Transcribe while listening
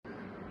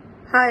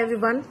Hi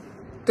everyone.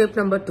 Tip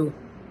number 2.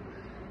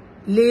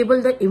 Label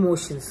the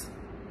emotions.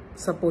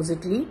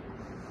 Supposedly,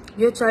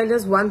 your child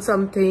has won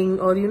something,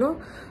 or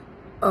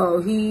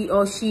he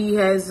or she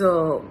has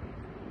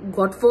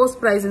got first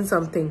prize in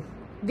something.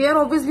 They are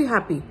obviously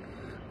happy,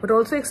 but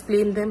also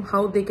explain them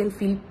how they can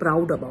feel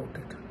proud about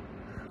it.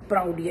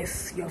 Proud,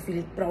 yes, you're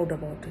feeling proud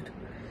about it.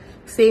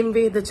 Same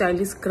way, the child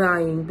is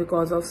crying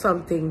because of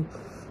something.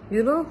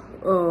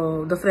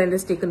 The friend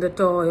has taken the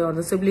toy or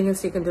the sibling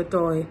has taken the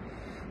toy.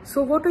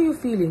 So what are you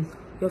feeling?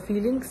 You're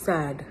feeling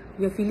sad.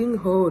 You're feeling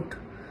hurt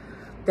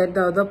that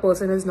the other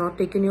person has not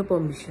taken your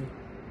permission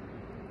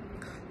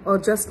or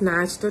just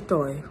snatched a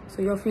toy.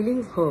 So you're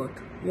feeling hurt.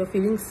 You're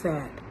feeling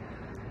sad.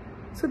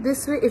 So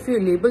this way, if you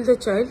label the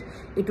child,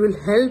 it will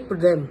help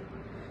them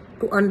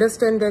to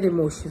understand their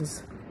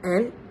emotions,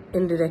 and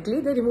indirectly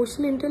their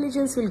emotional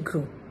intelligence will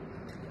grow.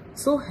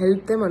 So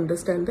help them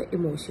understand the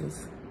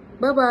emotions.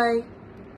 Bye-bye.